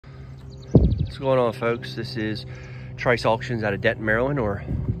What's going on, folks? This is Trice Auctions out of Denton, Maryland, or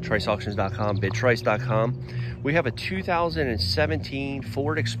triceauctions.com, bidtrice.com. We have a 2017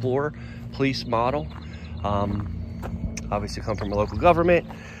 Ford Explorer police model. Obviously come from a local government.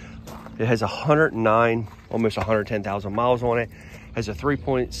 It has 109, almost 110,000 miles on it. Has a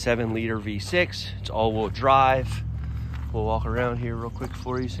 3.7 liter V6. It's all-wheel drive. We'll walk around here real quick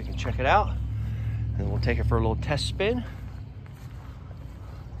for you so you can check it out. And we'll take it for a little test spin.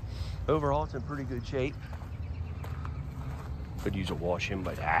 Overall, it's in pretty good shape. Could use a washing,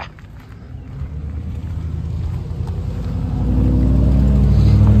 but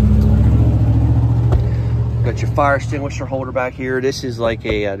Got your fire extinguisher holder back here. This is like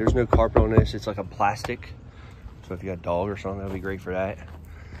a, there's no carpet on this. It's like a plastic. So if you got a dog or something, that'd be great for that.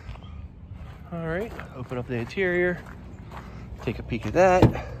 All right, open up the interior. Take a peek at that.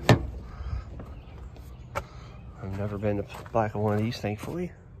 I've never been to the back of one of these,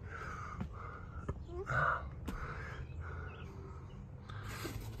 thankfully.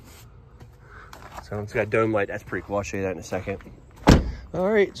 So it's got dome light. That's pretty cool. I'll show you that in a second.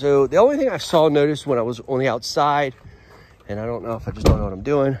 All right, so the only thing I noticed when I was on the outside, and I don't know if I just don't know what I'm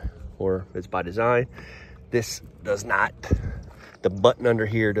doing or if it's by design, this does not, the button under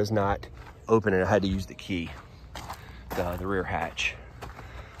here does not open, and I had to use the key, the rear hatch.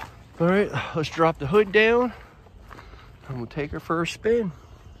 All right, let's drop the hood down and we'll take her for a spin.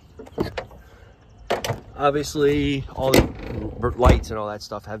 Obviously, all the lights and all that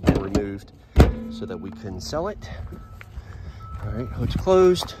stuff have been removed so that we can sell it. All right, hood's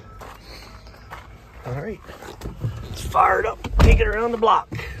closed. All right, let's fire it up, take it around the block.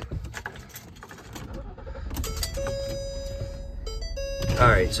 All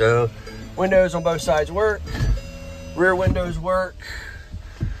right, so windows on both sides work. Rear windows work.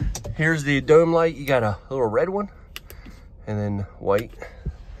 Here's the dome light. You got a little red one and then white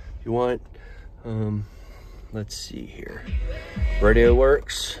if you want. Let's see here. Radio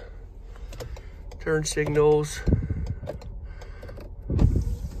works. Turn signals.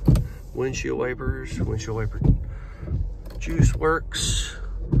 Windshield wiper juice works.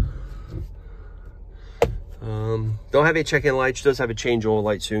 Don't have any check-in lights. Does have a change oil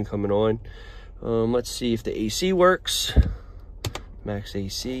light soon coming on. Let's see if the AC works. Max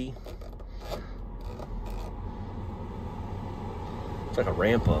AC. It's like a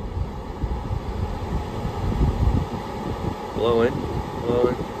ramp up. Blowing.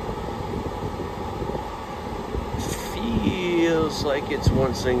 Feels like it's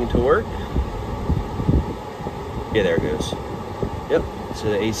wanting to work. Yeah, there it goes. Yep, so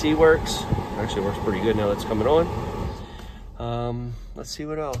the AC works. Actually works pretty good now that's coming on. Let's see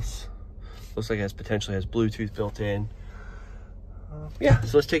what else. Looks like it potentially has Bluetooth built in. Yeah,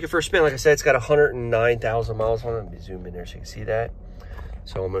 so let's take it for a spin. Like I said, it's got 109,000 miles on it. Let me zoom in there so you can see that.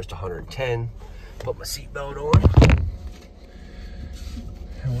 So almost 110. Put my seatbelt on.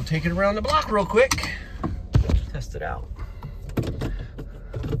 And we'll take it around the block real quick. Test it out.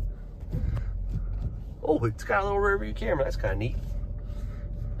 Oh, it's got a little rear view camera. That's kind of neat.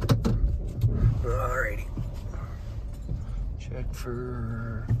 Alrighty. Check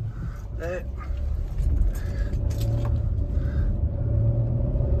for that.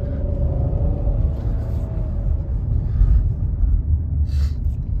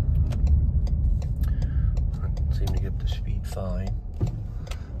 Seem to get the speed fine.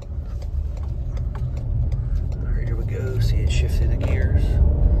 Alright, here we go. See it shifted the gears.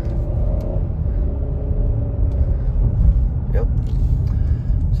 Yep.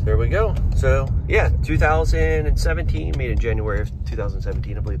 So there we go. So yeah, 2017, made in January of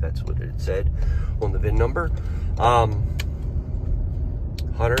 2017. I believe that's what it said on the VIN number.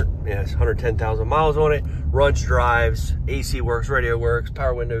 110,000 miles on it. Runs, drives, AC works, radio works,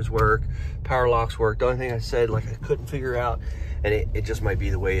 power windows work, power locks work. The only thing I said, like, I couldn't figure out, and it just might be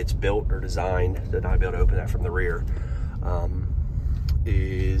the way it's built or designed to not be able to open that from the rear,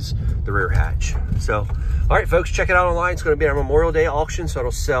 is the rear hatch. So, all right, folks, check it out online. It's going to be our Memorial Day auction, so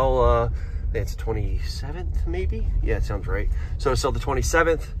it'll sell, it's the 27th, maybe? Yeah, it sounds right. So it'll sell the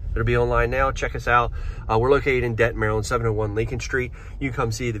 27th. It'll be online now. Check us out. We're located in Denton, Maryland, 701 Lincoln Street. You can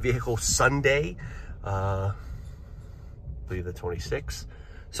come see the vehicle Sunday, I believe the 26th,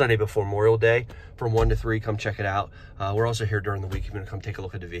 Sunday before Memorial Day, from 1 to 3. Come check it out. We're also here during the week. You're going to come take a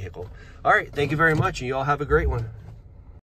look at the vehicle. All right, thank you very much, and you all have a great one.